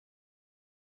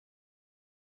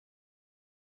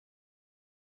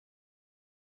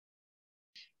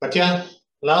But yeah,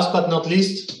 last but not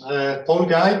least, Paul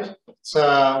Gipe. It's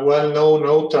a well-known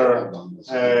author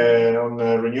on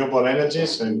renewable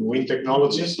energies and wind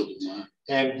technologies,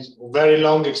 and very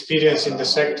long experience in the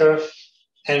sector.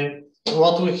 And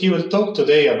what he will talk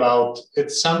today about,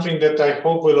 it's something that I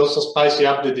hope will also spice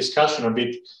up the discussion a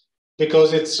bit,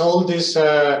 because it's all these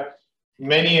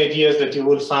many ideas that you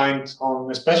will find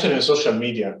on, especially on social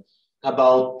media,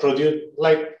 about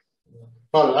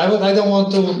well, I don't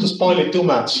want to spoil it too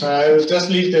much. I will just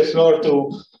leave the floor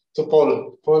to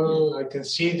Paul. Paul, I can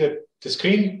see the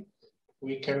screen.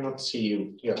 We cannot see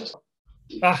you yet.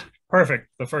 Ah, perfect.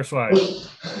 The first slide.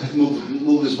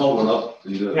 Move this whole one up.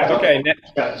 Yeah. Okay.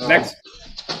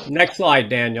 Next slide,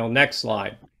 Daniel. Next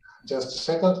slide. Just a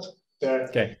second. There.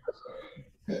 Okay.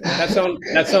 That's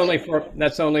only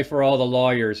for all the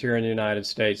lawyers here in the United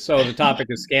States. So the topic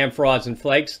is scam, frauds, and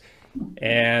flakes.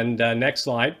 And next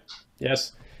slide.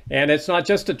 Yes. And it's not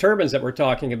just the turbines that we're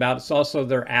talking about. It's also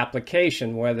their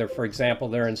application, whether, for example,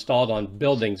 they're installed on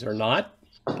buildings or not.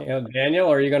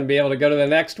 Daniel, are you going to be able to go to the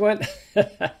next one?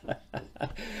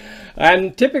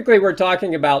 And typically we're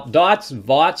talking about dots,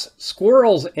 vots,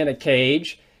 squirrels in a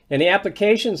cage. And the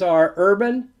applications are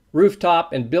urban,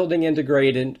 rooftop, and building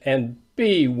integrated. And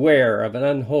beware of an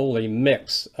unholy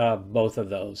mix of both of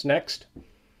those. Next.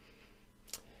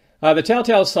 The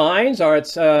telltale signs are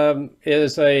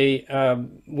is a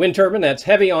wind turbine that's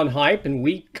heavy on hype and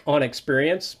weak on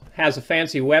experience, has a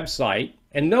fancy website,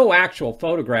 and no actual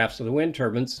photographs of the wind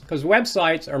turbines, because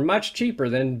websites are much cheaper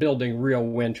than building real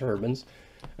wind turbines.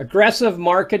 Aggressive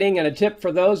marketing, and a tip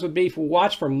for those would be to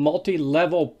watch for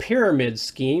multi-level pyramid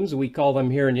schemes, we call them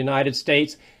here in the United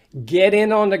States. Get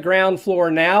in on the ground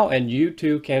floor now, and you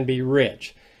too can be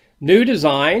rich. New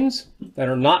designs that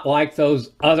are not like those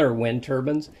other wind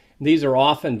turbines. These are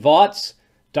often VOTs,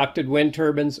 ducted wind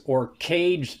turbines, or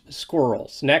caged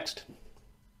squirrels. Next.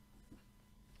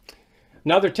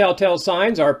 Another telltale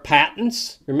signs are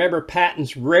patents. Remember,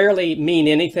 patents rarely mean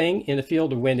anything in the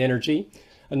field of wind energy.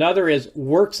 Another is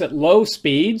works at low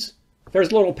speeds.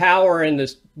 There's little power in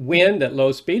this wind at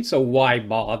low speed, so why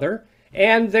bother?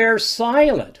 And they're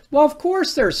silent. Well, of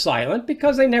course they're silent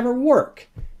because they never work.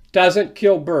 Doesn't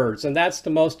kill birds, and that's the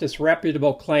most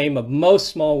disreputable claim of most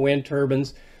small wind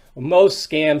turbines. Most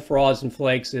scam, frauds, and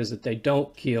flakes is that they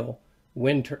don't kill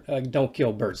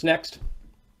birds. Next.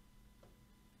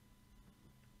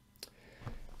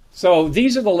 So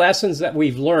these are the lessons that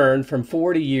we've learned from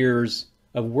 40 years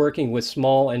of working with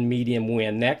small and medium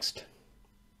wind. Next.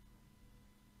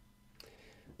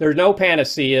 There are no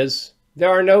panaceas. There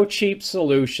are no cheap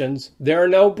solutions. There are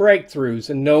no breakthroughs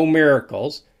and no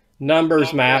miracles.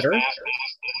 Numbers matter.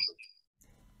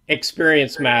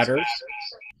 Experience matters.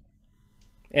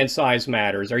 And size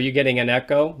matters. Are you getting an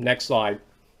echo? Next slide.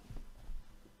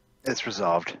 It's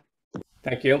resolved.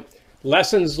 Thank you.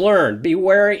 Lessons learned. Be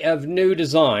wary of new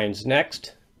designs.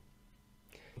 Next.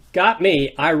 Got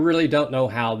me. I really don't know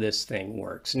how this thing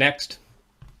works. Next.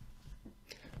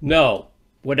 No.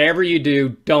 Whatever you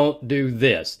do, don't do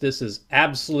this. This is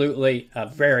absolutely a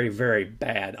very, very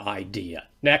bad idea.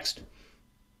 Next.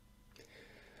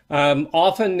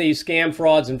 Often these scam,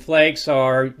 frauds, and flakes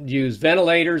use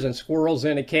ventilators and squirrels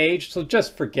in a cage, so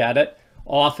just forget it.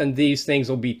 Often these things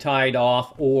will be tied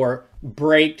off or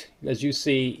braked, as you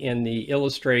see in the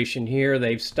illustration here.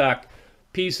 They've stuck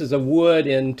pieces of wood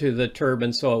into the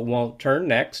turbine so it won't turn.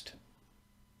 Next.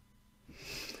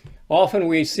 Often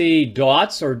we see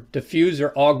DOTs or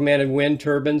diffuser augmented wind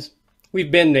turbines.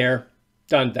 We've been there,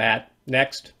 done that.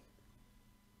 Next.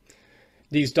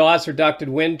 These DOTs or ducted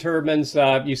wind turbines,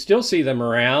 you still see them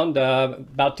around.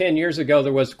 About 10 years ago,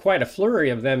 there was quite a flurry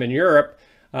of them in Europe.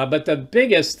 But the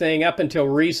biggest thing up until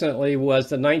recently was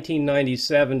the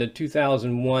 1997 to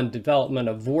 2001 development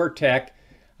of Vortec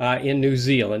in New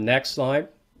Zealand. Next slide.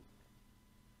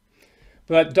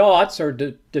 But DOTs, or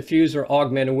diffuser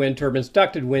augmented wind turbines,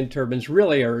 ducted wind turbines,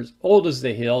 really are as old as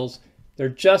the hills. They're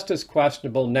just as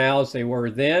questionable now as they were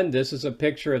then. This is a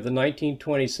picture of the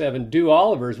 1927 Dew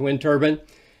Oliver's wind turbine,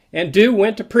 and Dew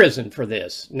went to prison for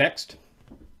this. Next.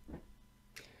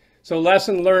 So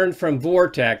lesson learned from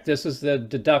Vortec. This is the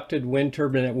ducted wind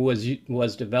turbine that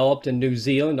was developed in New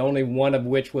Zealand, only one of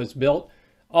which was built.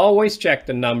 Always check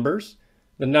the numbers.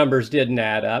 The numbers didn't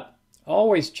add up.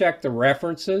 Always check the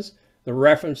references. The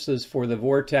references for the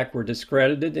Vortec were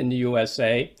discredited in the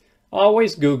USA.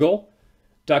 Always Google.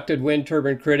 Ducted wind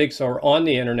turbine critics are on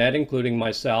the internet, including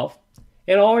myself.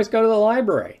 And always go to the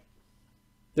library.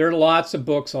 There are lots of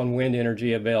books on wind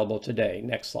energy available today.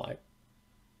 Next slide.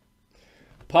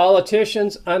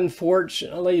 Politicians,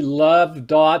 unfortunately, love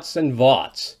DOTs and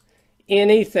VOTs.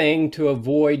 Anything to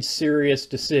avoid serious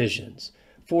decisions.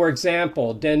 For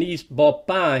example, Denis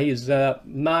Bopin, he's the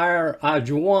maire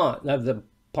adjoint of the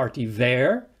Parti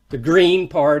Vert, the Green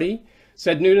Party,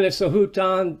 said, "Nous ne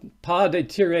souhaitons pas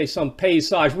détruire son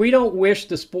paysage." We don't wish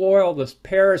to spoil the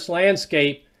Paris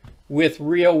landscape with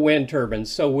real wind turbines,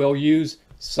 so we'll use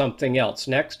something else.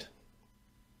 Next.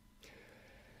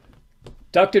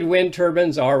 Ducted wind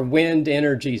turbines are wind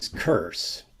energy's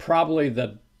curse. Probably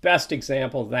the best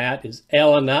example of that is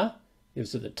Elena. It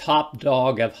was the top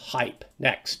dog of Gipe.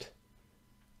 Next.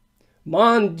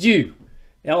 Mon Dieu,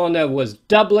 Elena was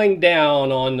doubling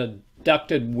down on the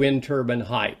ducted wind turbine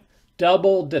Gipe.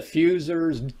 Double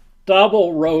diffusers,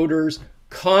 double rotors,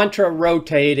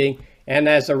 contra-rotating, and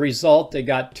as a result, they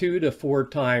got 2 to 4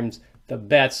 times the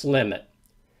Betz limit.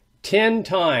 10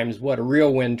 times what a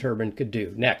real wind turbine could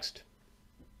do. Next.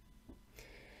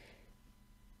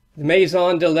 The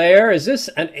Maison de l'Air, is this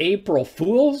an April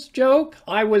Fool's joke?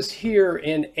 I was here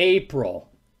in April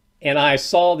and I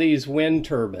saw these wind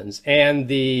turbines, and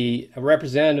the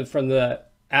representative from the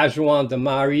Adjoint de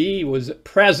Marie was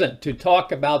present to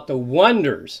talk about the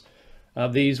wonders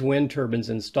of these wind turbines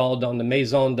installed on the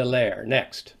Maison de l'Air.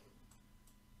 Next.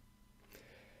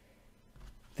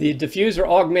 The diffuser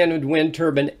augmented wind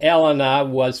turbine Elena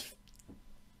was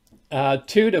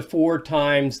 2 to 4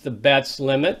 times the Betz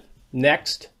limit.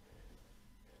 Next.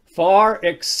 Far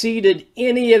exceeded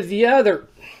any of the other,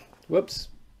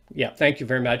 thank you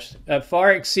very much.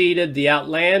 Far exceeded the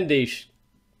outlandish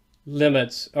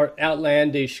limits or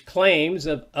outlandish claims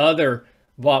of other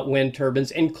Vought wind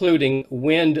turbines, including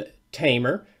Wind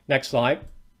Tamer. Next slide.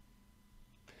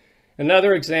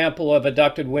 Another example of a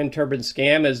ducted wind turbine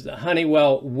scam is the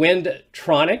Honeywell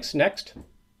Windtronics. Next.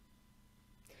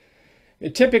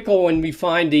 Typical when we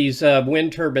find these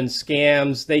wind turbine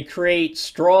scams, they create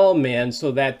straw men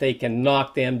so that they can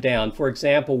knock them down. For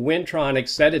example, Windtronics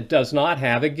said it does not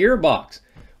have a gearbox.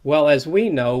 Well, as we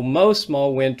know, most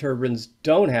small wind turbines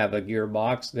don't have a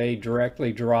gearbox. They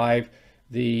directly drive,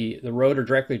 the rotor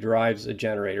directly drives a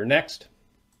generator. Next.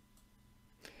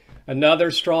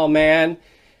 Another straw man,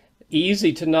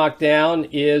 easy to knock down,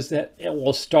 is that it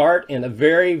will start in a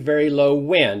very, very low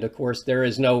wind. Of course, there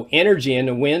is no energy in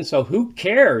the wind, so who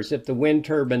cares if the wind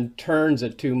turbine turns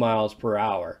at 2 miles per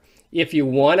hour? If you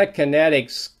want a kinetic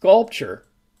sculpture,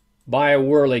 buy a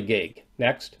whirligig.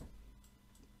 Next.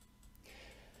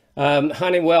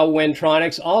 Honeywell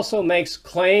Windtronics also makes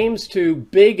claims to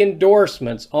big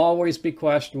endorsements. Always be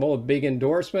questionable of big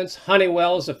endorsements.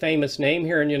 Honeywell is a famous name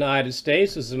here in the United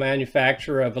States as a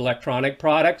manufacturer of electronic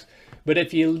products. But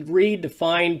if you read the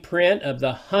fine print of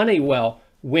the Honeywell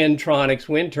Windtronics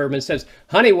wind turbine, it says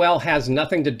Honeywell has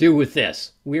nothing to do with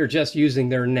this. We are just using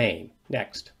their name.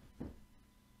 Next.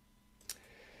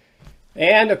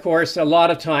 And of course, a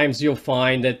lot of times you'll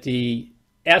find that the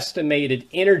estimated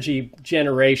energy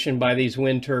generation by these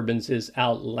wind turbines is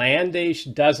outlandish,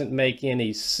 doesn't make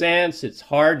any sense. It's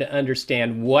hard to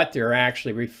understand what they're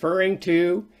actually referring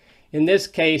to. In this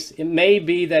case, it may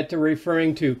be that they're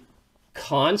referring to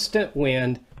constant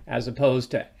wind as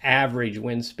opposed to average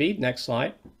wind speed. Next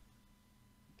slide.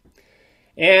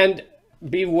 And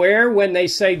beware when they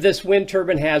say this wind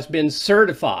turbine has been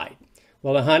certified.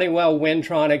 Well, the Honeywell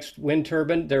Windtronics wind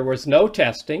turbine, there was no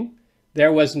testing.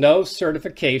 There was no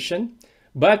certification,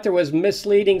 but there was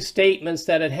misleading statements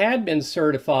that it had been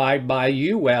certified by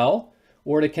UL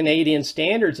or the Canadian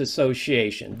Standards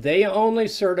Association. They only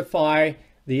certify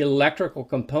the electrical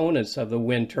components of the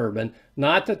wind turbine,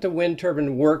 not that the wind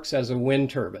turbine works as a wind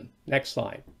turbine. Next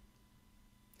slide.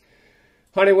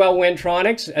 Honeywell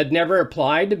Windtronics had never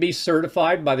applied to be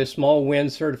certified by the Small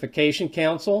Wind Certification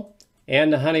Council,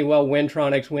 and the Honeywell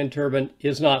Windtronics wind turbine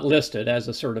is not listed as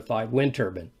a certified wind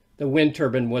turbine. The wind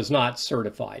turbine was not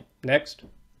certified. Next.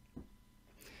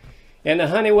 And the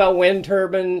Honeywell wind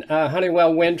turbine,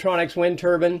 Honeywell Windtronics wind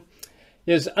turbine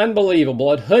is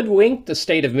unbelievable. It hoodwinked the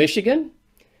state of Michigan.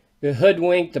 It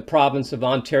hoodwinked the province of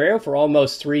Ontario for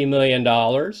almost $3 million.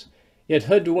 It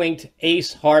hoodwinked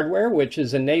Ace Hardware, which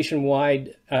is a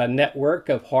nationwide network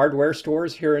of hardware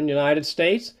stores here in the United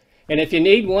States. And if you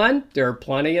need one, there are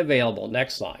plenty available.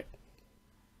 Next slide.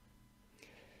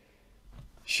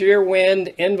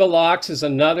 Shearwind Envelox is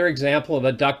another example of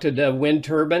a ducted wind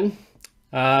turbine.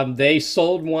 They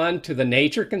sold one to the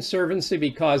Nature Conservancy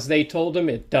because they told them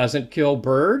it doesn't kill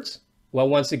birds. Well,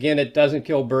 once again, it doesn't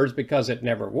kill birds because it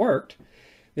never worked.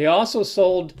 They also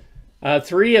sold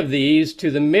 3 of these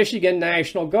to the Michigan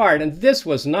National Guard, and this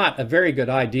was not a very good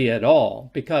idea at all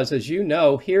because, as you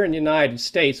know, here in the United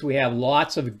States we have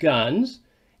lots of guns,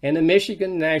 and the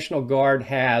Michigan National Guard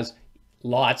has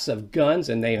lots of guns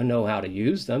and they know how to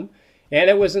use them. And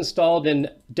it was installed in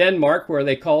Denmark, where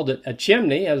they called it a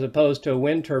chimney as opposed to a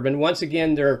wind turbine. Once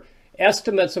again, their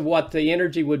estimates of what the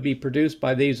energy would be produced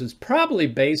by these is probably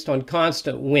based on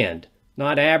constant wind,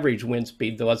 not average wind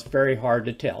speed, though it's very hard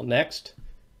to tell. Next.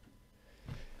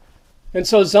 And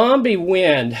so zombie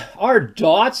wind, are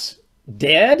dots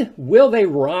dead? Will they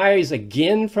rise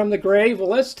again from the grave? Well,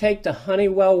 let's take the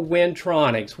Honeywell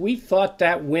Windtronics. We thought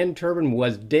that wind turbine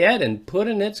was dead and put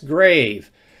in its grave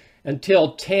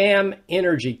until TAM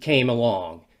Energy came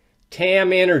along.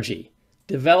 TAM Energy,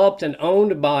 developed and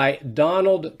owned by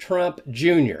Donald Trump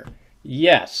Jr.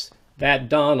 Yes, that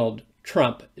Donald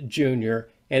Trump Jr.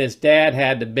 and his dad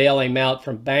had to bail him out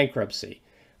from bankruptcy.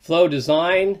 Flow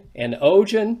Design and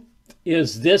Ogen,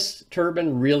 is this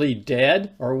turbine really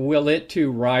dead, or will it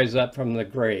too rise up from the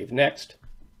grave? Next.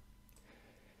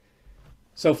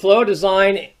 So Flow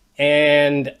Design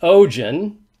and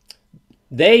Ogen,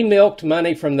 they milked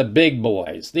money from the big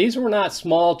boys. These were not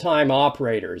small-time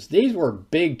operators. These were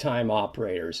big-time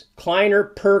operators. Kleiner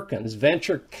Perkins,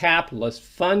 venture capitalists,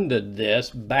 funded this,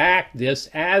 backed this,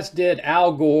 as did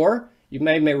Al Gore. You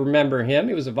may remember him.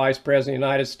 He was the Vice President of the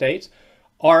United States.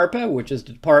 ARPA, which is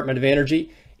the Department of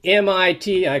Energy.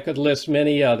 MIT, I could list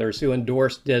many others who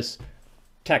endorsed this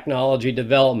technology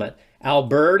development.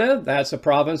 Alberta, that's a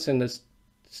province in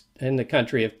the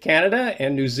country of Canada,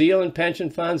 and New Zealand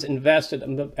pension funds invested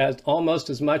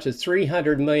almost as much as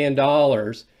 $300 million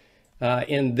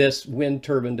in this wind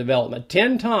turbine development.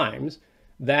 10 times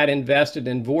that invested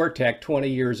in Vortec 20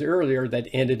 years earlier that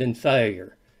ended in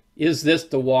failure. Is this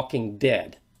the walking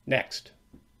dead? Next.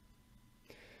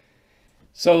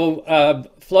 So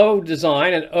Flow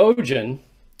Design and Ogen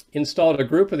installed a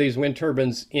group of these wind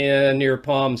turbines near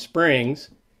Palm Springs.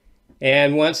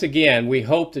 And once again, we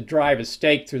hope to drive a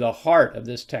stake through the heart of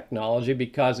this technology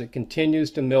because it continues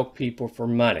to milk people for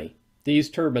money. These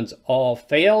turbines all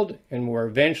failed and were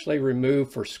eventually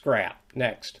removed for scrap.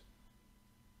 Next.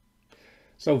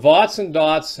 So VOTs and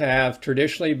DOTs have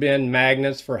traditionally been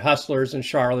magnets for hustlers and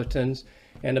charlatans.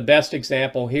 And the best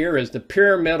example here is the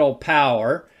pyramidal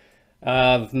power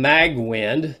of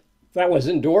Magwind that was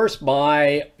endorsed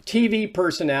by TV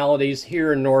personalities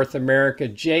here in North America,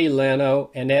 Jay Leno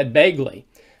and Ed Begley,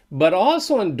 but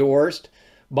also endorsed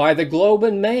by the Globe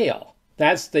and Mail.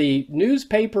 That's the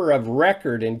newspaper of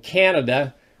record in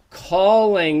Canada,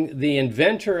 calling the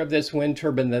inventor of this wind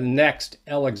turbine the next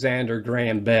Alexander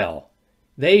Graham Bell.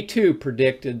 They too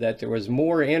predicted that there was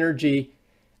more energy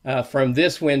from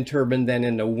this wind turbine than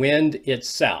in the wind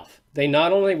itself. They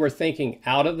not only were thinking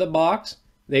out of the box,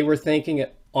 they were thinking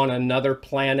on another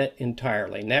planet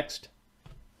entirely. Next.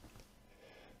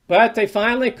 But they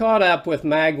finally caught up with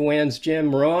Magwind's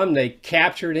Jim Rohn. They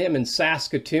captured him in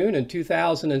Saskatoon in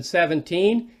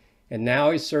 2017, and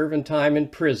now he's serving time in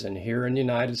prison here in the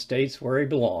United States where he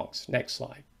belongs. Next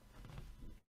slide.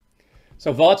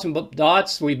 So VOTs and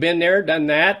DOTs, we've been there, done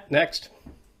that. Next.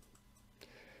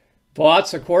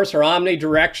 VOTs, of course, are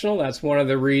omnidirectional. That's one of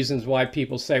the reasons why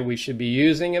people say we should be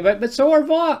using it. But so are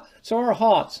VOTs, so are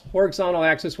HOTs. Horizontal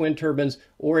axis wind turbines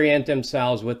orient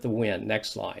themselves with the wind.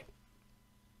 Next slide.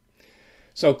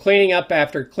 So cleaning up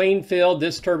after Cleanfield,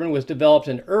 this turbine was developed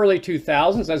in early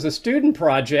 2000s as a student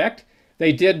project.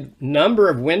 They did a number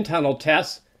of wind tunnel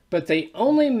tests, but they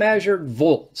only measured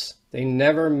volts. They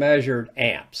never measured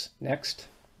amps. Next.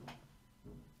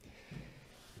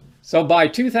 So by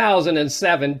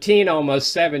 2017,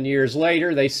 almost 7 years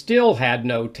later, they still had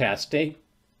no testing.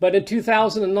 But in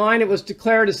 2009, it was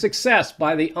declared a success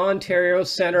by the Ontario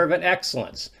Centre of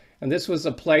Excellence. And this was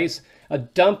a place, a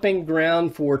dumping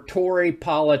ground for Tory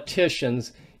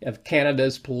politicians of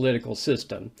Canada's political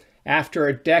system. After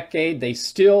a decade, they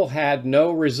still had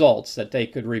no results that they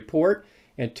could report.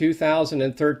 In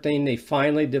 2013, they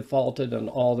finally defaulted on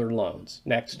all their loans.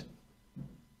 Next.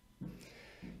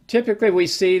 Typically, we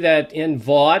see that in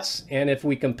VOTs, and if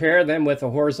we compare them with the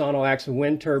horizontal axis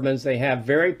wind turbines, they have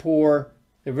very poor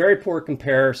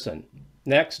comparison.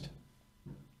 Next.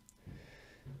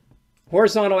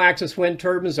 Horizontal axis wind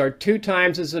turbines are 2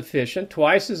 times as efficient,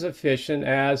 twice as efficient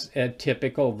as a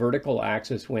typical vertical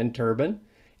axis wind turbine,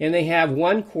 and they have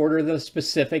 1/4 the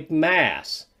specific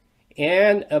mass.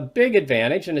 And a big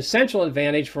advantage, an essential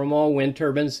advantage from all wind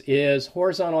turbines is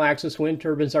horizontal axis wind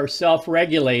turbines are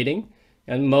self-regulating,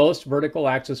 and most vertical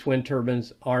axis wind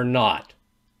turbines are not.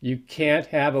 You can't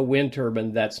have a wind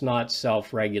turbine that's not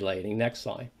self-regulating. Next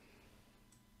slide.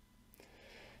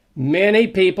 Many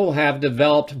people have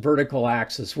developed vertical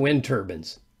axis wind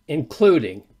turbines,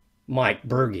 including Mike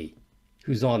Berge,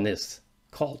 who's on this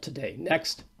call today.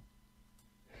 Next.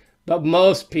 But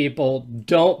most people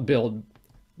don't build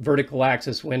vertical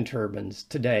axis wind turbines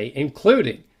today,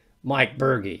 including Mike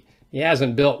Berge. He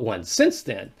hasn't built one since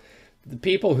then. The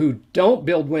people who don't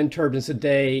build wind turbines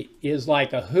today is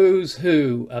like a who's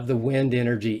who of the wind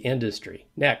energy industry.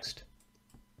 Next.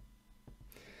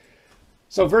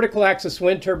 So vertical axis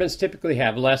wind turbines typically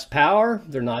have less power.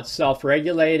 They're not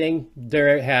self-regulating.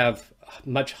 They have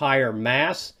much higher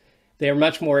mass. They are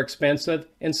much more expensive.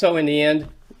 And so in the end,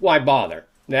 why bother?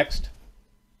 Next.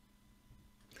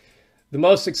 The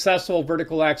most successful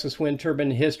vertical axis wind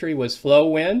turbine in history was Flow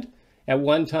Wind. At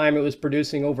one time, it was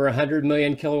producing over 100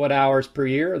 million kilowatt hours per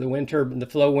year. The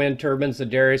Flow Wind turbines, the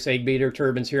Darius 8-meter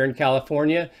turbines here in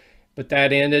California, but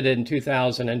that ended in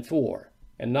 2004.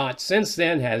 And not since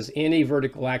then has any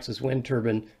vertical axis wind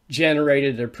turbine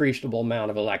generated an appreciable amount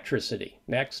of electricity.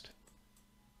 Next.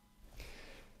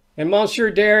 And Monsieur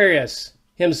Darius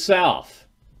himself,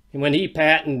 when he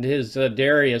patented his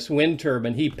Darius wind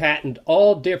turbine, he patented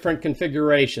all different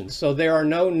configurations. So there are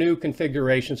no new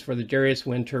configurations for the Darius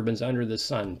wind turbines under the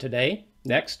sun today.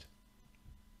 Next.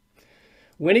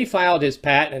 When he filed his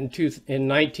patent in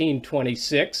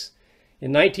 1926,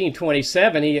 in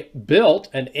 1927, he built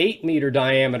an 8-meter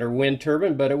diameter wind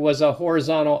turbine, but it was a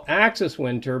horizontal axis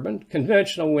wind turbine,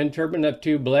 conventional wind turbine of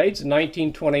 2 blades. In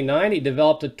 1929, he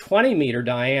developed a 20-meter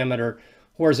diameter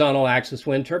horizontal axis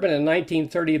wind turbine. In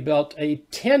 1930, he built a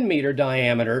 10-meter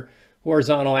diameter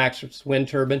horizontal axis wind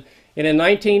turbine. And in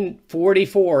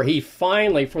 1944, he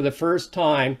finally, for the first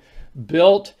time,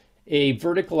 built a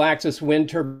vertical axis wind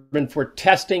turbine for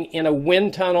testing in a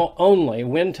wind tunnel only, a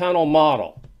wind tunnel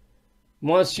model.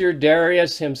 Monsieur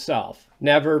Darius himself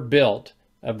never built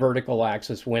a vertical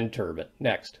axis wind turbine.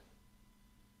 Next.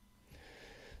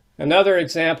 Another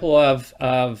example of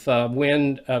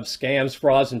scams,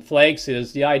 frauds, and flakes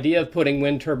is the idea of putting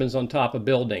wind turbines on top of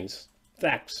buildings.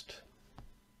 Next.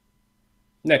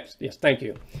 Next, yes, thank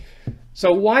you.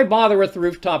 So why bother with the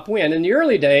rooftop wind? In the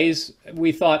early days,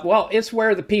 we thought, well, it's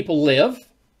where the people live,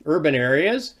 urban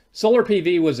areas. Solar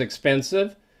PV was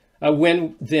expensive.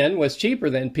 Wind then was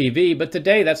cheaper than PV, but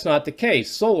today that's not the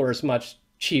case. Solar is much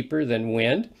cheaper than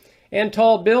wind. And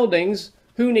tall buildings,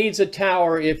 who needs a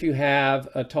tower if you have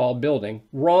a tall building?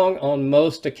 Wrong on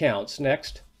most accounts.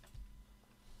 Next.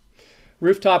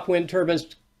 Rooftop wind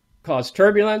turbines cause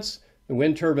turbulence. The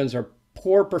wind turbines are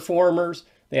poor performers.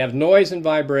 They have noise and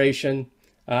vibration.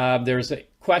 There's a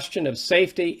question of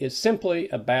safety. It's simply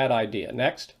a bad idea.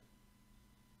 Next.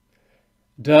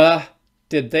 Duh.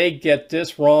 Did they get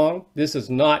this wrong? This is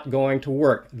not going to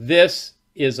work. This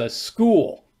is a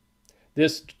school.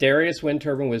 This Darius wind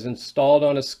turbine was installed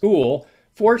on a school,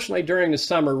 fortunately during the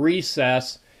summer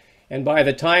recess, and by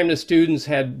the time the students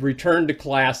had returned to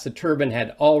class, the turbine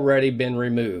had already been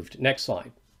removed. Next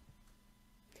slide.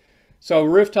 So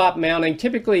rooftop mounting,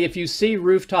 typically if you see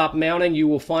rooftop mounting, you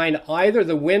will find either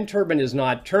the wind turbine is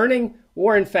not turning,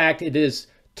 or in fact it is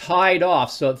tied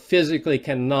off so it physically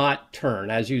cannot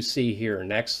turn, as you see here.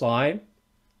 Next slide.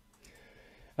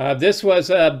 This was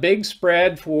a big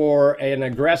spread for an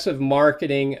aggressive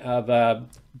marketing of a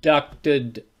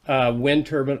ducted wind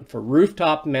turbine for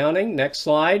rooftop mounting. Next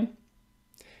slide.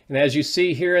 And as you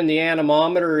see here in the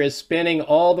anemometer is spinning,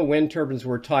 all the wind turbines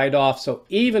were tied off. So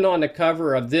even on the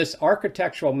cover of this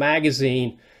architectural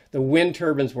magazine, the wind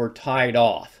turbines were tied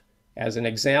off as an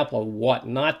example of what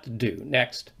not to do.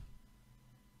 Next.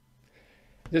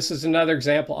 This is another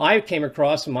example I came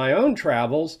across in my own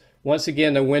travels. Once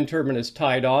again, the wind turbine is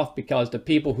tied off because the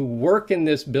people who work in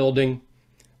this building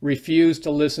refuse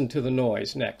to listen to the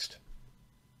noise. Next.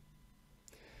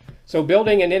 So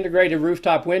building an integrated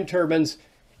rooftop wind turbines,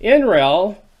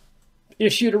 NREL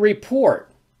issued a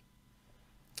report.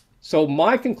 So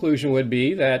my conclusion would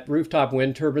be that rooftop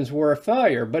wind turbines were a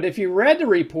failure. But if you read the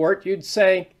report, you'd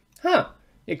say,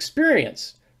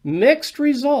 experience, mixed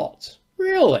results.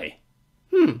 Really?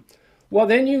 Well,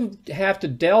 then you have to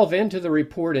delve into the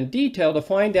report in detail to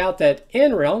find out that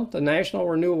NREL, the National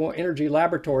Renewable Energy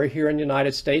Laboratory here in the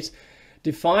United States,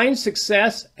 defines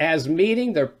success as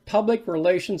meeting their public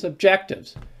relations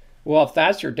objectives. Well, if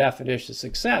that's your definition of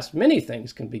success, many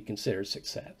things can be considered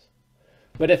success.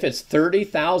 But if it's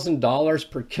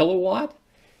 $30,000 per kilowatt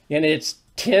and it's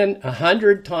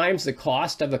 100 times the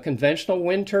cost of a conventional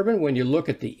wind turbine when you look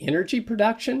at the energy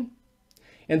production,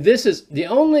 and this is the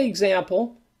only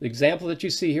example, the example that you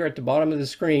see here at the bottom of the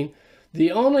screen,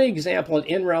 the only example that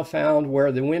NREL found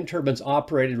where the wind turbines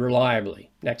operated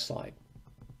reliably. Next slide.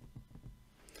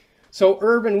 So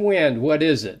urban wind, what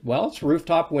is it? Well, it's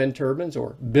rooftop wind turbines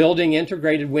or building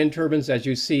integrated wind turbines as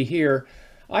you see here.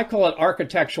 I call it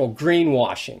architectural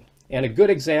greenwashing. And a good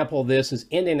example of this is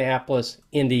Indianapolis,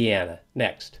 Indiana.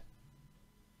 Next.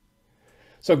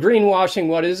 So greenwashing,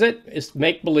 what is it? It's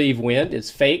make-believe wind. It's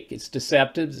fake, it's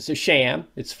deceptive, it's a sham,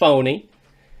 it's phony.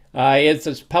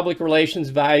 Its public relations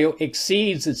value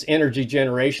exceeds its energy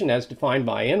generation as defined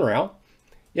by NREL.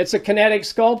 It's a kinetic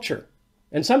sculpture.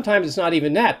 And sometimes it's not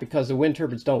even that because the wind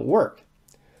turbines don't work.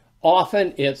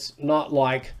 Often it's not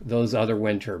like those other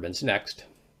wind turbines. Next.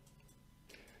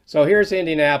 So here's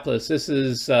Indianapolis. This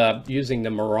is using the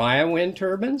Mariah wind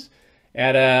turbines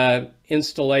at an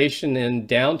installation in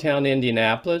downtown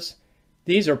Indianapolis.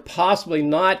 These are possibly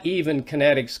not even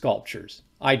kinetic sculptures.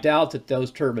 I doubt that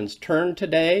those turbines turn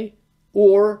today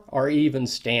or are even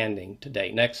standing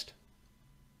today. Next.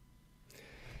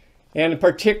 And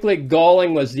particularly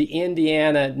galling was the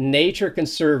Indiana Nature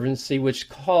Conservancy, which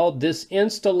called this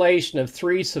installation of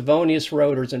 3 Savonius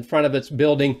rotors in front of its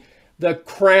building the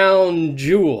crown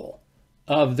jewel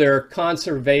of their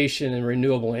conservation and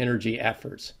renewable energy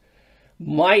efforts.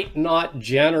 Might not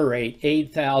generate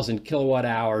 8,000 kilowatt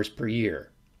hours per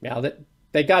year. Now that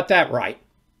they got that right.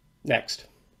 Next.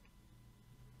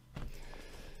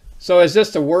 So is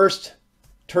this the worst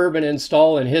turbine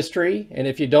install in history? And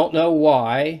if you don't know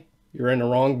why, you're in the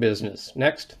wrong business.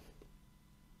 Next.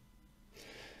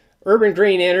 Urban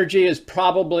green energy is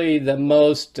probably the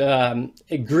most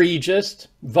egregious,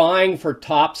 vying for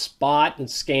top spot and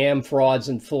scam, frauds,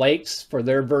 and flakes for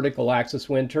their vertical axis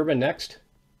wind turbine. Next.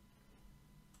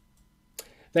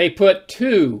 They put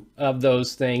 2 of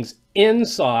those things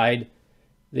inside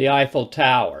the Eiffel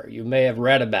Tower. You may have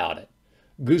read about it.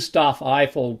 Gustav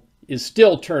Eiffel is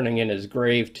still turning in his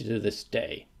grave to this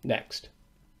day. Next.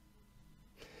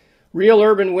 Real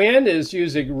urban wind is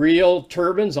using real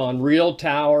turbines on real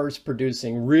towers,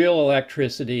 producing real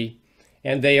electricity,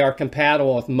 and they are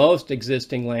compatible with most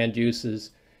existing land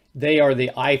uses. They are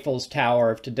the Eiffel's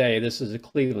Tower of today. This is the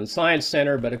Cleveland Science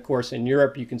Center, but of course in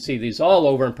Europe you can see these all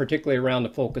over, and particularly around the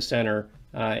Folkecenter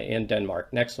in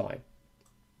Denmark. Next slide.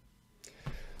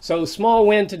 So small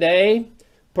wind today,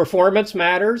 performance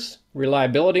matters,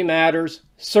 reliability matters,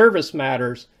 service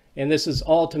matters, and this is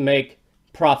all to make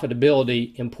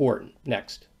profitability important.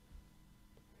 Next.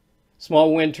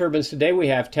 Small wind turbines today, we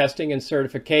have testing and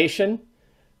certification.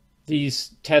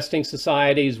 These testing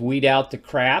societies weed out the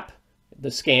crap, the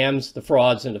scams, the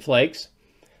frauds, and the flakes.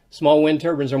 Small wind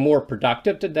turbines are more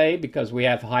productive today because we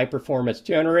have high performance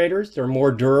generators. They're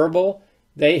more durable.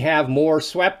 They have more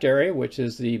swept area, which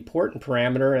is the important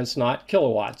parameter, and it's not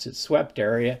kilowatts, it's swept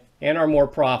area, and are more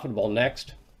profitable.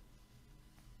 Next.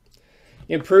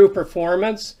 Improved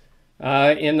performance.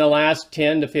 In the last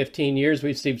 10 to 15 years,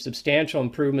 we've seen substantial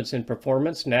improvements in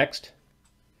performance. Next.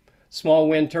 Small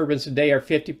wind turbines today are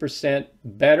 50%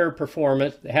 better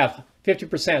performance, have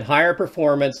 50% higher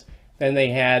performance than they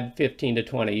had 15 to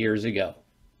 20 years ago.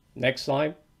 Next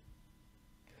slide.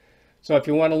 So if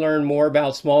you want to learn more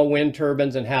about small wind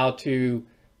turbines and how to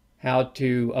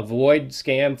avoid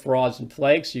scam, frauds, and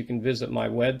flakes, you can visit my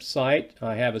website.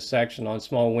 I have a section on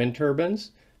small wind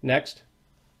turbines. Next.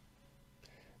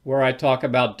 Where I talk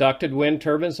about ducted wind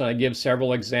turbines, and I give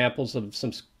several examples of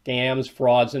some scams,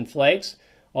 frauds, and flakes.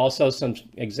 Also some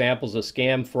examples of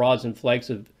scam, frauds, and flakes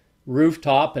of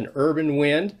rooftop and urban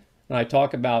wind. And I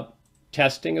talk about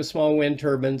testing of small wind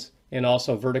turbines and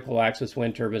also vertical axis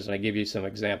wind turbines, and I give you some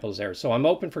examples there. So I'm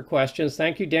open for questions.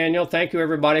 Thank you, Daniel. Thank you,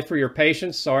 everybody, for your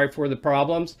patience. Sorry for the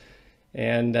problems,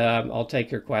 and I'll take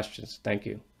your questions. Thank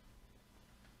you.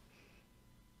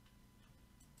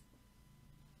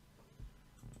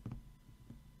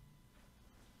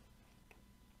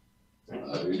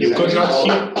 You could not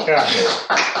hear. Yeah.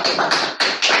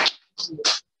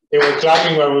 They were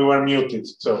clapping while we were muted.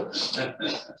 So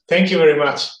thank you very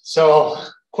much. So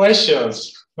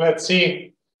questions. Let's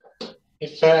see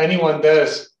if anyone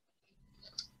does.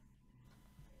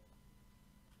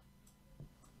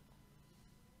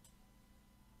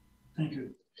 Thank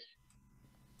you.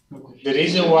 The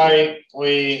reason why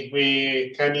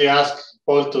we kindly ask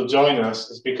Paul to join us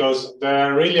is because there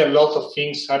are really a lot of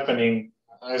things happening,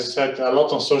 as I said, a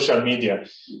lot on social media.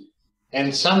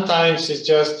 And sometimes it's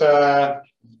just,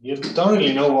 you don't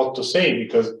really know what to say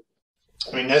because,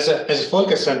 I mean, as a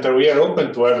Folkecenter, we are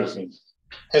open to everything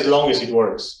as long as it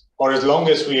works, or as long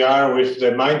as we are with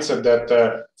the mindset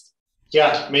that,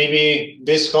 yeah, maybe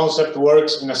this concept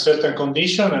works in a certain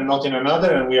condition and not in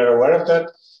another, and we are aware of that.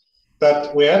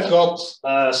 But we have got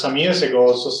some years ago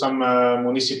also some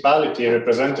municipality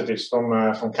representatives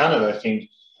from Canada, I think,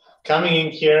 coming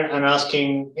in here and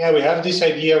asking, yeah, we have this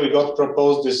idea, we got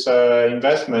proposed this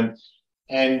investment,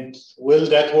 and will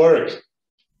that work?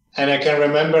 And I can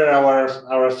remember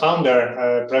our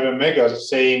founder, Preben Megas,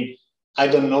 saying, I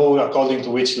don't know according to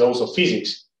which laws of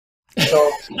physics.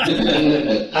 So,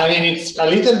 I mean, it's a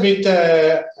little bit,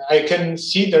 I can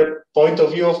see their point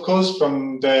of view, of course,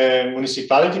 from the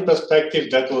municipality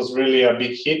perspective. That was really a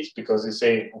big hit because they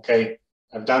say, okay,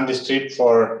 I've done this trip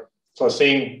for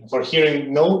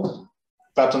hearing no.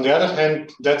 But on the other hand,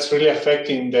 that's really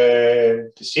affecting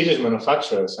the serious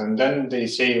manufacturers. And then they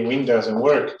say wind doesn't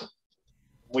work.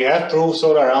 We have proofs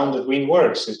all around that wind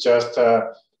works. It's just,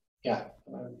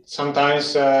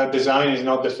 sometimes design is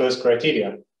not the first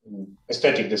criteria.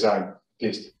 Aesthetic design, at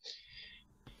least.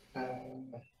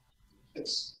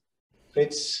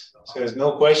 Fritz says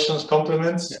no questions,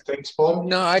 compliments. Thanks, Paul.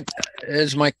 No,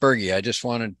 it's Mike Berge. I just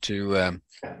wanted to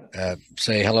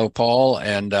say hello, Paul,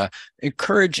 and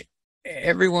encourage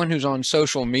everyone who's on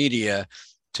social media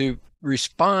to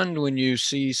respond when you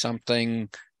see something,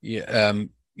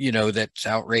 that's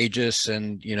outrageous,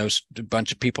 and a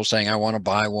bunch of people saying I want to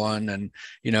buy one, and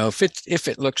if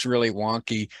it looks really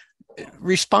wonky,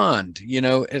 respond.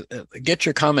 Get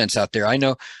your comments out there. I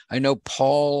know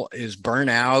Paul is burnt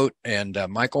out, and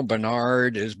Michael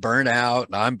Bernard is burnt out,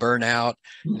 and I'm burnt out.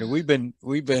 We've been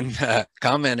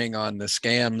commenting on the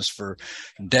scams for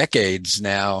decades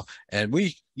now, and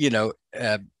I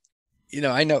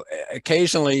know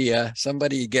occasionally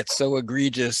somebody gets so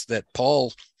egregious that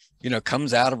Paul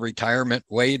comes out of retirement,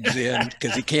 wades in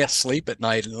because he can't sleep at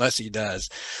night unless he does.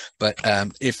 But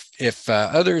if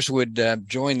others would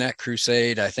join that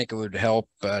crusade, I think it would help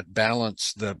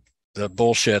balance the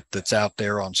bullshit that's out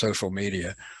there on social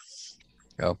media.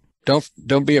 So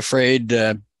don't be afraid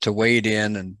to wade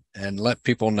in and let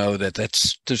people know that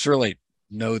there's really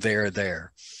no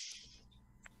there.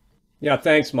 Yeah,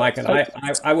 thanks, Mike. And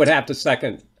I would have to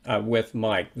second with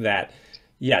Mike that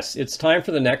yes, it's time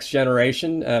for the next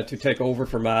generation to take over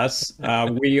from us.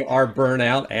 We are burnt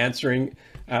out answering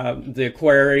the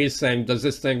queries saying, does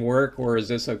this thing work, or is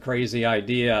this a crazy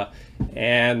idea?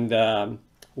 And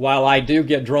while I do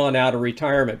get drawn out of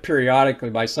retirement periodically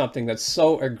by something that's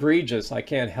so egregious I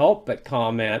can't help but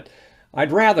comment,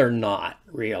 I'd rather not,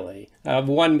 really.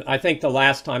 I think the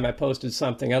last time I posted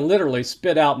something, I literally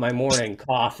spit out my morning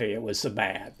coffee. It was so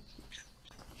bad.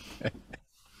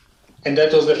 And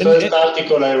that was the first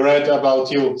article I read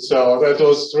about you. So that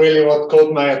was really what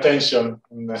caught my attention.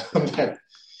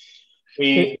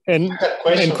 Quickly, and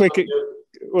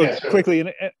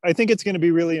I think it's going to be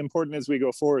really important as we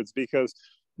go forwards, because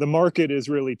the market is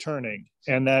really turning.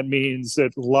 And that means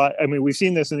that we've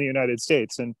seen this in the United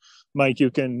States, and Mike, you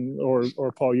can,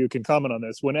 or Paul, you can comment on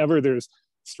this. Whenever there's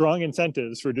strong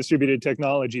incentives for distributed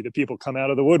technology, the people come out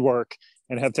of the woodwork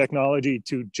and have technology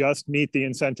to just meet the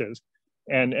incentives.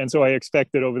 And so I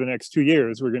expect that over the next 2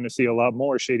 years, we're going to see a lot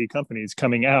more shady companies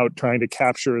coming out trying to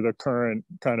capture the current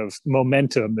kind of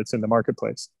momentum that's in the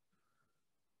marketplace.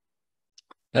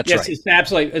 That's right. Yes, it's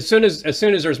absolutely. As soon as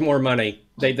there's more money,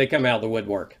 they come out of the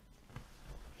woodwork.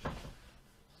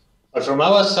 But from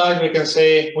our side, we can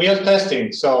say we are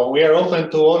testing, so we are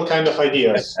open to all kinds of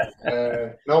ideas.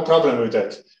 No problem with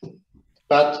that.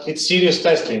 But it's serious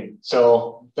testing.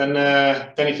 So then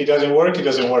if it doesn't work, it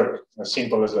doesn't work. As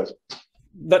simple as that.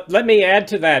 But let me add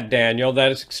to that, Daniel,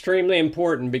 that is extremely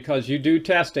important, because you do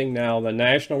testing now. The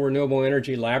National Renewable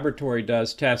Energy Laboratory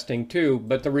does testing too,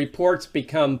 but the reports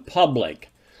become public.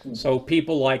 So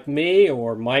people like me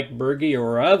or Mike Berge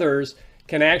or others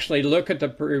can actually look at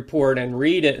the report and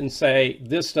read it and say,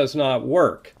 this does not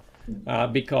work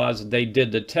because they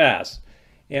did the test.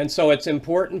 And so it's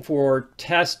important for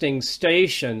testing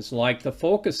stations like the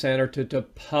Folkecenter to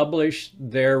publish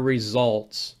their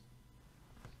results.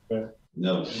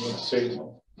 No.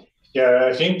 Yeah,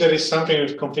 I think there is something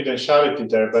with confidentiality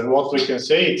there, but what we can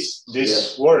say is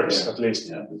this works at least.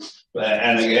 Yeah.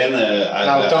 And again,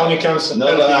 Tony comes.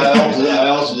 I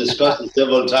also discussed it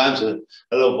several times.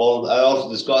 Hello, Paul. I also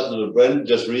discussed it with Brent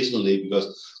just recently,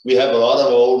 because we have a lot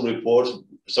of old reports.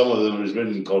 Some of them is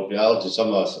written in confidentiality.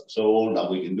 Some are so old now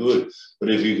we can do it.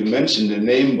 But if you can mention the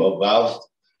name of valves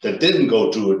that didn't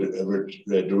go through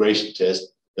a duration test,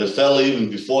 that fell even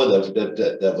before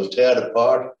that was teared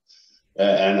apart,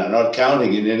 and are not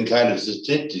counting in any kind of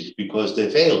statistics because they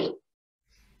failed.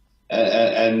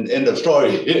 And end of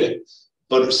story.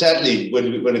 But sadly,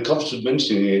 when it comes to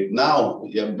mentioning it now,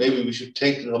 maybe we should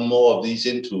take some more of these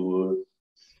into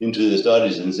the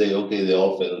studies and say, okay, they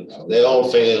all failed. They all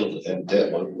failed, and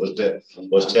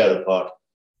was teared apart.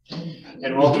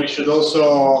 And what we should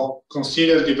also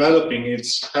consider developing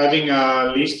is having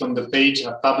a list on the page,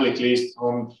 a public list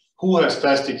on who has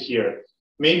tested here.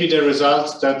 Maybe the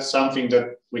results, that's something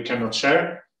that we cannot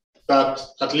share, but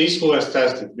at least who has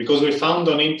tested. Because we found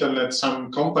on internet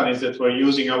some companies that were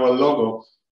using our logo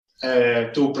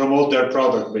to promote their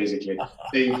product, basically.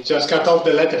 They just cut off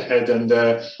the letterhead and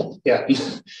yeah.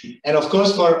 And of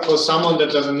course, for someone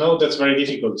that doesn't know, that's very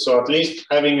difficult. So at least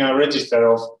having a register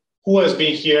of who has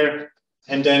been here,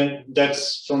 and then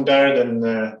that's from there, then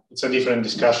it's a different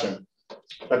discussion.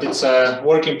 But it's a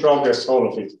work in progress, all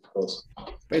of it, of course.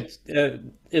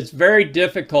 It's very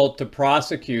difficult to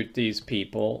prosecute these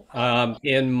people.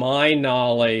 In my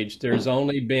knowledge, there's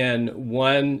only been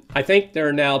one. I think there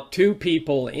are now 2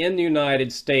 people in the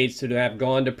United States that have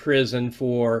gone to prison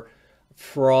for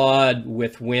fraud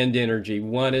with wind energy.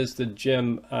 One is the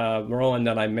Jim Rowan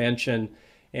that I mentioned,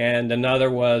 and another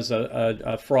was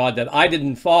a fraud that I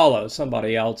didn't follow.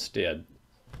 Somebody else did.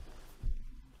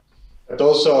 But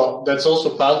also, that's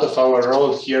also part of our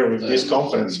role here with these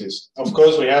conferences. Of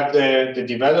course, we have the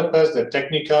developers, the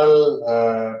technical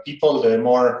people, the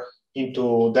more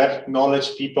into depth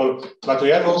knowledge people, but we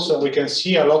have also, we can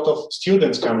see a lot of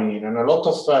students coming in and a lot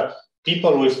of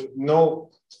people with no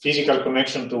physical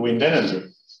connection to wind energy.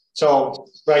 So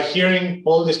by hearing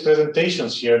all these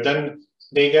presentations here, then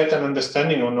they get an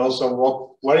understanding on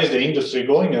also where is the industry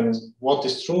going and what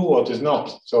is true, what is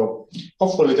not. So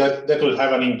hopefully that will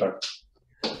have an impact.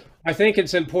 I think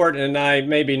it's important, and I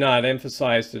maybe not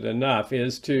emphasized it enough,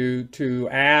 is to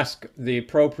ask the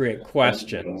appropriate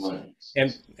questions.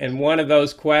 And one of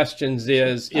those questions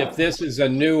is, if this is a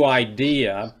new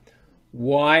idea,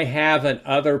 why haven't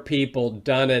other people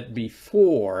done it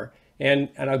before? And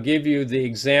I'll give you the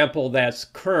example that's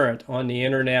current on the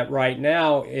internet right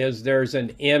now is there's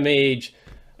an image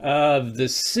of the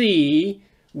sea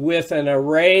with an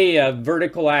array of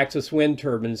vertical axis wind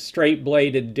turbines, straight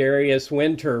bladed Darius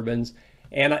wind turbines,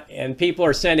 and people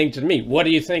are sending to me, what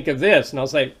do you think of this? And I'll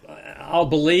say, I'll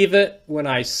believe it when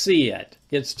I see it.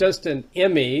 It's just an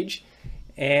image,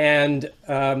 and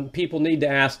people need to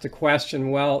ask the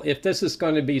question, well, if this is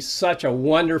going to be such a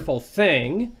wonderful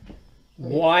thing,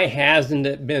 why hasn't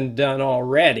it been done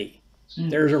already?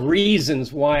 There's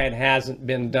reasons why it hasn't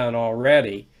been done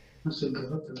already.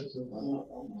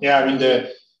 Yeah, I mean, the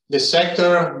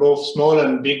sector, both small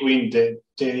and big wind,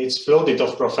 it's flooded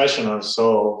of professionals.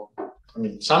 So, I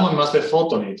mean, someone must have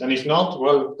thought on it. And if not,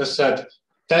 well, as I said,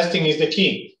 testing is the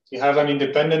key. You have an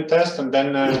independent test, and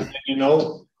then you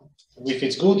know if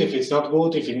it's good, if it's not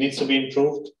good, if it needs to be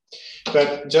improved.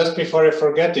 But just before I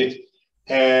forget it,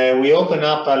 we opened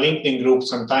up a LinkedIn group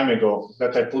some time ago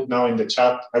that I put now in the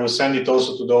chat. I will send it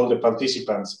also to all the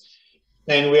participants.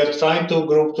 And we are trying to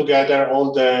group together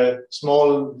all the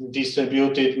small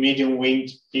distributed medium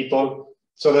wind people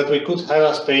so that we could have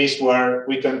a space where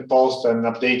we can post and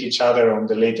update each other on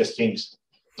the latest things.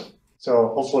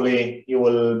 So hopefully you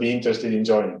will be interested in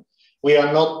joining. We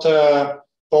are not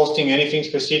posting anything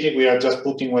specific. We are just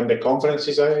putting when the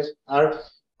conferences are,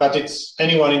 but it's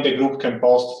anyone in the group can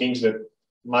post things that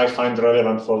might find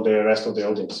relevant for the rest of the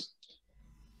audience.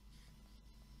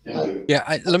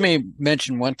 Yeah, let me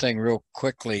mention one thing real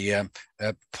quickly.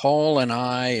 Paul and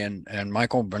I and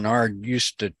Michael Bernard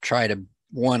used to try to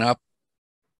one-up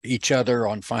each other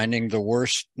on finding the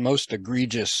worst, most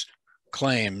egregious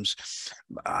claims.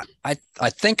 I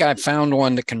think I found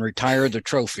one that can retire the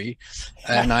trophy,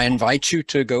 and I invite you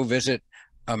to go visit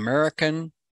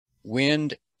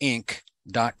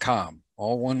AmericanWindInc.com.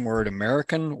 All one word,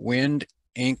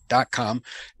 AmericanWindInc.com,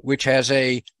 which has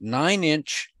a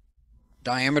 9-inch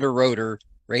diameter rotor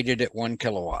rated at 1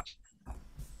 kilowatt.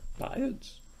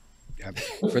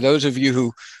 For those of you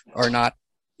who are not,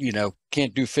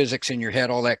 can't do physics in your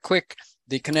head all that quick,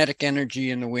 the kinetic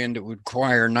energy in the wind, it would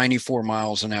require 94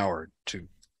 miles an hour to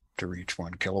reach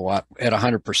 1 kilowatt at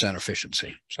 100%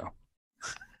 efficiency. So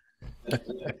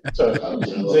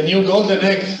the new golden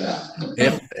egg.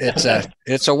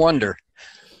 It's a wonder.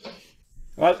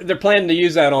 Well, they're planning to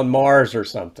use that on Mars or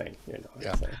something.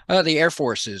 Yeah. The Air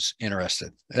Force is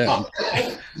interested.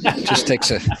 Just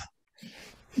takes a.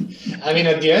 I mean,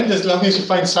 at the end, as long as you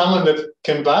find someone that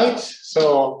can buy it,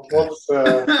 so what's?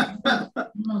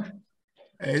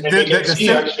 And you can see,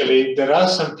 actually, there are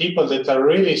some people that are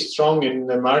really strong in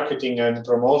the marketing and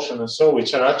promotion and so,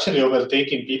 which are actually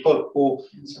overtaking people who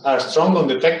are strong on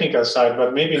the technical side,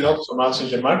 but maybe not so much in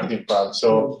the marketing part.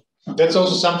 So that's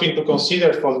also something to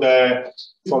consider for the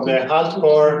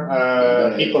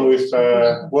hardcore people with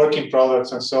working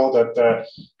products and so, that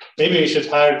maybe you should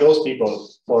hire those people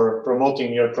for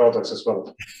promoting your products as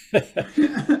well.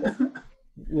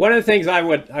 One of the things I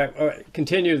would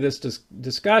continue this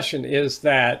discussion is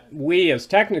that we as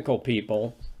technical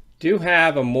people do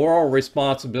have a moral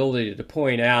responsibility to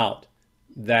point out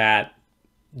that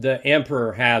the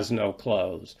emperor has no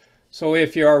clothes. So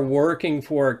if you're working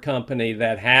for a company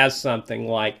that has something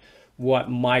like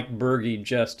what Mike Berge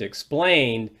just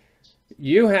explained,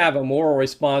 you have a moral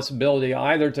responsibility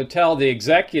either to tell the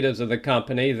executives of the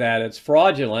company that it's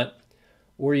fraudulent,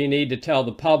 or you need to tell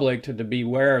the public to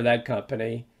beware of that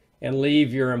company and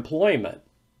leave your employment.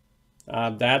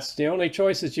 That's the only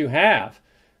choices you have.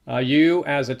 You,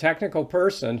 as a technical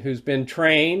person who's been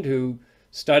trained, who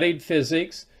studied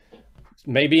physics,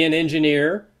 maybe an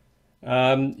engineer,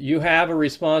 you have a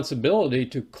responsibility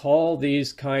to call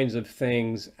these kinds of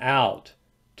things out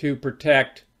to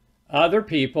protect other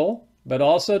people, but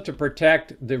also to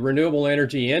protect the renewable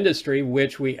energy industry,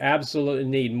 which we absolutely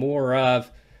need more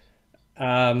of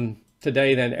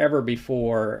today than ever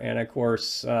before. And of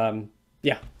course,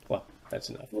 yeah, well, that's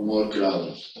enough. More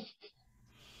clouds.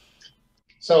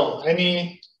 So,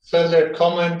 any further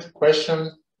comment,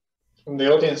 question from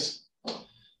the audience?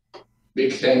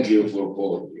 Big thank you for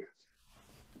Paul.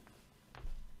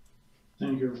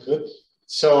 Thank you. Good.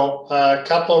 So, a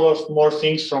couple of more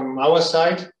things from our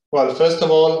side. Well, first of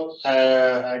all,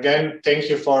 again, thank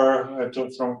you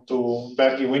to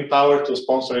Berkeley Wind Power to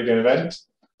sponsor the event.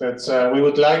 We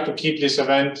would like to keep this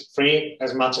event free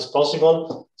as much as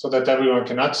possible so that everyone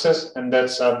can access, and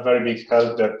that's a very big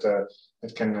help that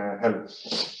can help.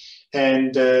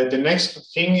 And the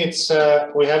next thing is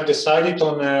we have decided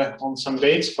on some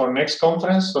dates for next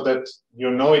conference so that you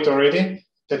know it already.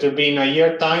 That will be in a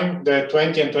year time, the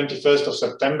 20th and 21st of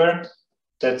September.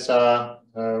 That's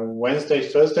Wednesday,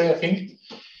 Thursday, I think.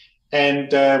 And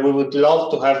we would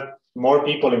love to have more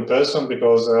people in person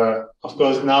because, of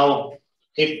course, now,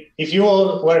 if you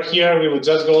all were here, we would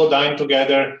just go dine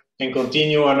together and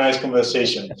continue a nice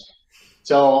conversation.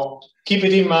 So keep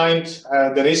it in mind.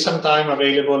 There is some time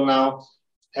available now.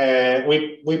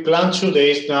 We plan 2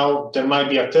 days now. There might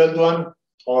be a third one,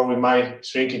 or we might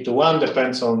shrink it to one,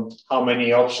 depends on how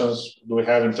many options do we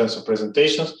have in terms of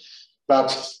presentations.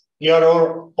 But you are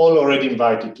all already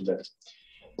invited to that.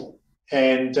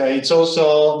 And it's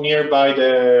also nearby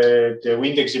the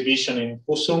wind exhibition in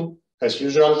Husum, as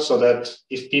usual, so that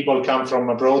if people come from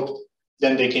abroad,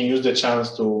 then they can use the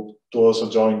chance to also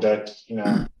join that in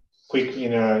a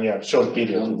short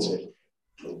period, let's say.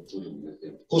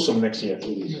 Husum next year.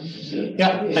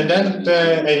 Yeah, and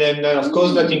then of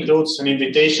course that includes an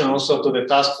invitation also to the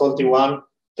Task 41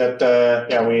 that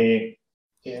we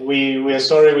are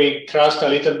sorry we crashed a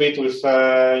little bit with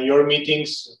your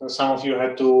meetings. Some of you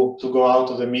had to go out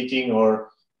of the meeting or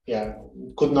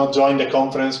could not join the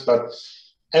conference, but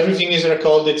everything is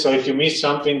recorded, so if you miss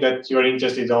something that you're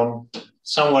interested on,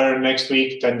 somewhere next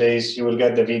week, 10 days, you will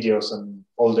get the videos and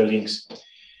all the links.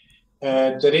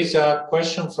 There is a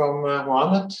question from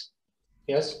Mohammed.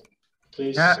 Yes,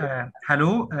 please.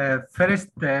 Hello. First,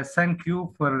 thank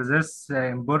you for this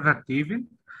important event.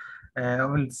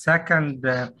 And second,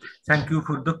 thank you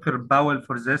for Dr. Powell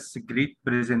for this great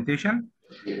presentation.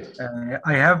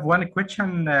 I have one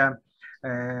question.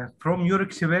 From your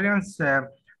experience,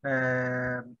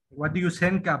 what do you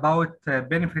think about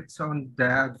benefits and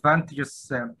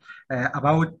advantages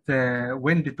about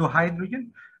wind to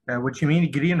hydrogen, which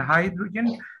mean green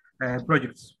hydrogen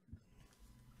projects?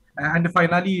 And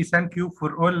finally, thank you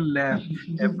for all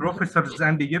professors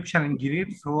and Egyptian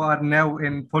engineers who are now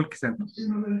in Folkecenter.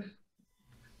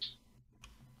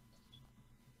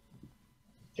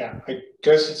 Yeah, I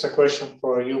guess it's a question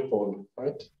for you, Paul,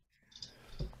 right?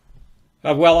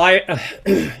 Well,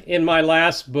 in my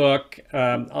last book,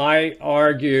 I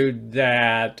argued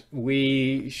that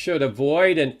we should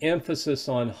avoid an emphasis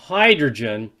on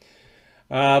hydrogen,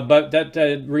 but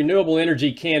that renewable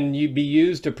energy can be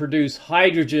used to produce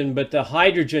hydrogen, but the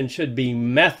hydrogen should be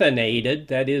methanated,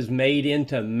 that is made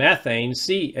into methane,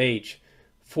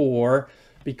 CH4,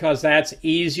 because that's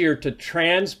easier to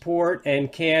transport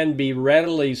and can be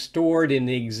readily stored in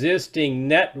the existing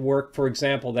network, for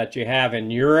example, that you have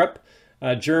in Europe.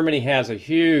 Germany has a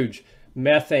huge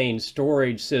methane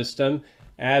storage system,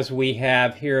 as we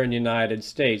have here in the United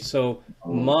States. So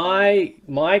my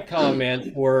comments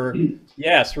were,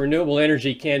 yes, renewable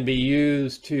energy can be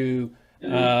used to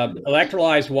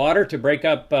electrolyze water, to break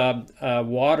up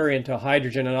water into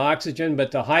hydrogen and oxygen, but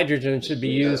the hydrogen should be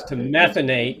used to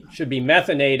methanate, should be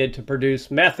methanated to produce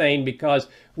methane, because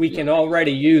we can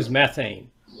already use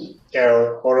methane.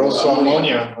 Yeah, or also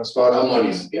ammonia as well.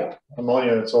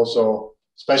 Ammonia, it's also,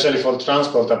 especially for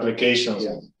transport applications,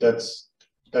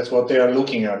 that's what they are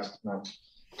looking at now.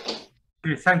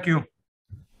 Okay, thank you.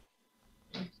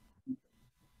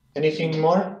 Anything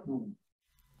more?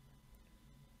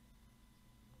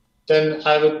 Then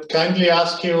I would kindly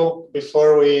ask you,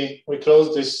 before we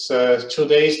close this 2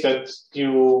 days, that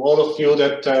all of you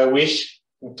that wish,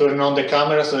 turn on the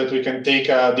camera so that we can take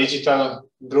a digital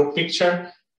group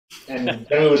picture, and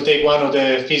then we will take one of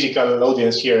the physical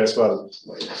audience here as well.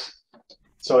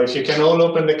 So if you can all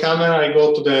open the camera, I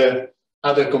go to the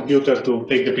other computer to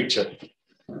take the picture.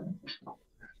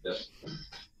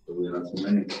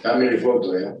 Family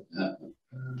photo, yeah.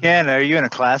 Ken, are you in a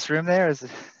classroom there? Is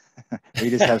it, or you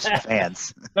just have some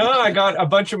fans? No, I got a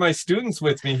bunch of my students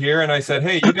with me here, and I said,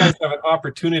 hey, you guys have an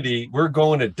opportunity. We're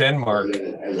going to Denmark.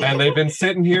 And they've been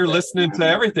sitting here listening to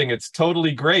everything. It's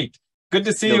totally great. Good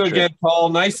to see you again, Paul.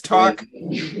 Nice talk.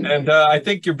 And I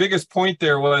think your biggest point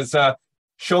there was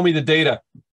show me the data,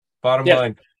 bottom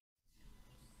line.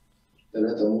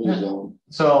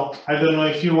 So I don't know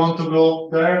if you want to go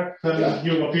there, then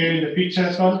you appear in the picture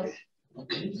as well.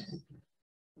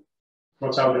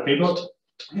 Watch out the pivot.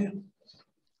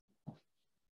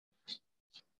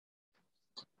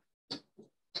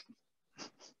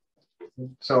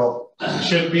 So it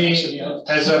should be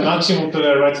as a maximum to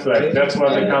the right flag. That's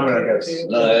what the camera gets.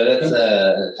 No, let's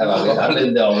have a I've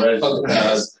been there already.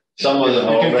 Some of them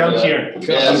You can come here.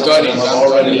 Yeah, some of them have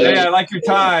already Hey, I like your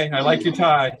tie. I like your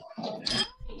tie.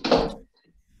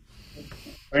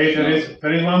 Wait,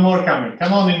 there is one more coming.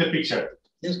 Come on in the picture.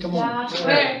 Yes, come on.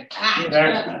 There.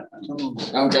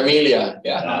 I'm Camelia.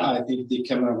 Yeah. I think the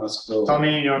camera must go.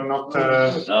 Tony, you're not.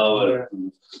 No,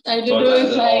 I do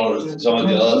it like. some of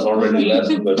the others already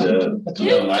left, but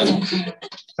never mind.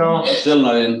 So Still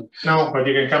not in. no, but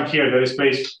you can come here. There is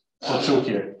space for two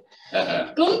here.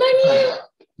 Company.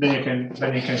 Then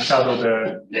you can shadow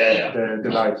the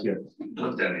light here.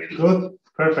 Good, Daniel. Good,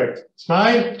 perfect.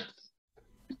 Smile.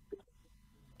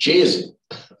 Cheers.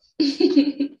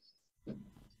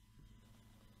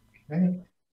 Okay.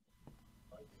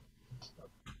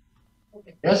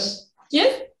 Yes.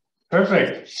 Yes.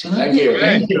 Perfect. Thank you.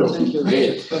 Thank you.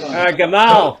 Great.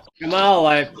 Gamal.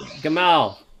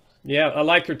 Yeah, I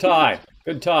like your tie.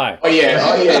 Good tie. Oh yeah.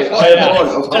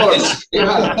 Of course.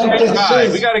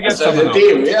 Yeah. We got to get So some the of those.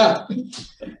 team. Yeah.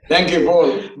 Thank you,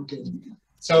 Paul.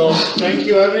 So thank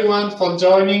you everyone for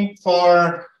joining.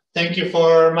 Thank you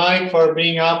for Mike for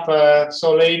being up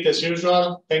so late as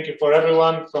usual. Thank you for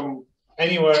everyone from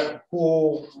anywhere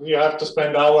who you have to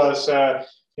spend hours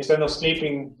instead of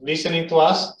sleeping listening to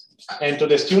us, and to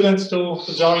the students to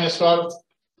join as well.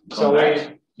 So we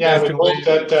hope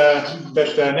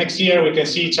that next year we can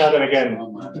see each other again.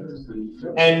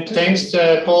 And thanks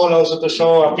to Paul also to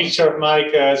show a picture of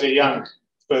Mike as a young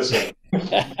person.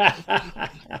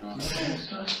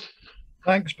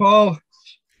 Thanks, Paul.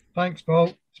 It's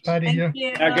Paddy here.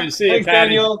 Good to see you, Thanks, Patty.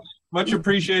 Daniel. Much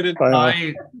appreciated.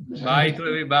 Bye. Bye to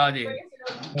everybody.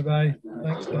 Bye-bye.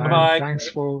 Thanks, Paul. Bye-bye. Thanks,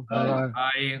 Paul. Bye-bye.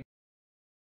 Bye.